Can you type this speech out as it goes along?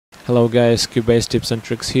Hello guys, Cubase tips and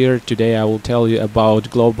tricks here. Today I will tell you about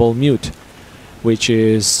Global Mute, which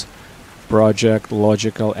is Project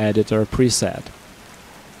Logical Editor preset.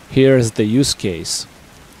 Here's the use case.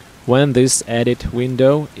 When this edit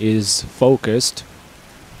window is focused,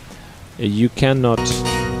 you cannot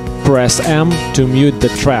press M to mute the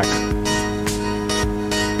track.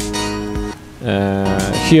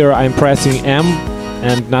 Here I'm pressing M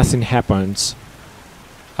and nothing happens.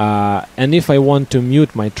 And if I want to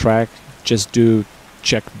mute my track, just to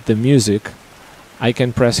check the music, I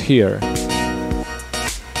can press here.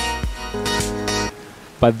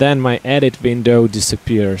 But then my edit window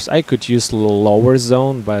disappears. I could use a lower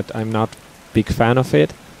zone, but I'm not a big fan of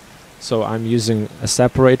it. So I'm using a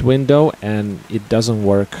separate window and it doesn't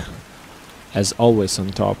work as always on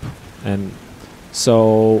top. And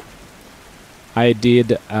so I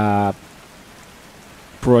did a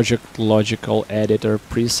Project Logical Editor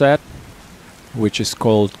preset, which is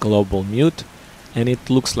called Global Mute, and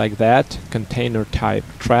it looks like that. Container type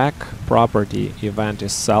track, property event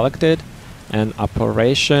is selected, and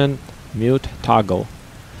operation mute toggle.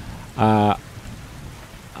 I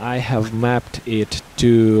have mapped it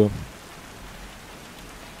to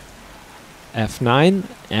F9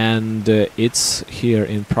 and it's here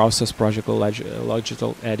in Process Project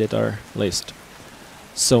Logical Editor list.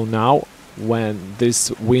 So now when this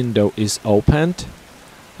window is opened,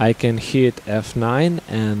 I can hit F9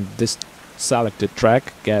 and this selected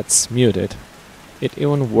track gets muted. It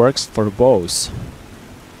even works for both,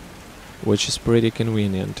 which is pretty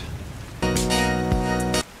convenient.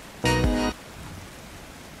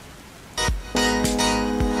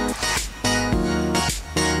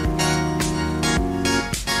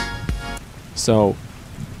 So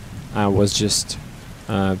I was just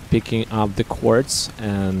picking up the chords,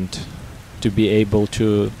 and to be able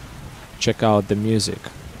to check out the music,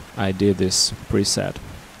 I did this preset.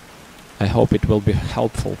 I hope it will be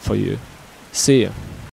helpful for you. See you.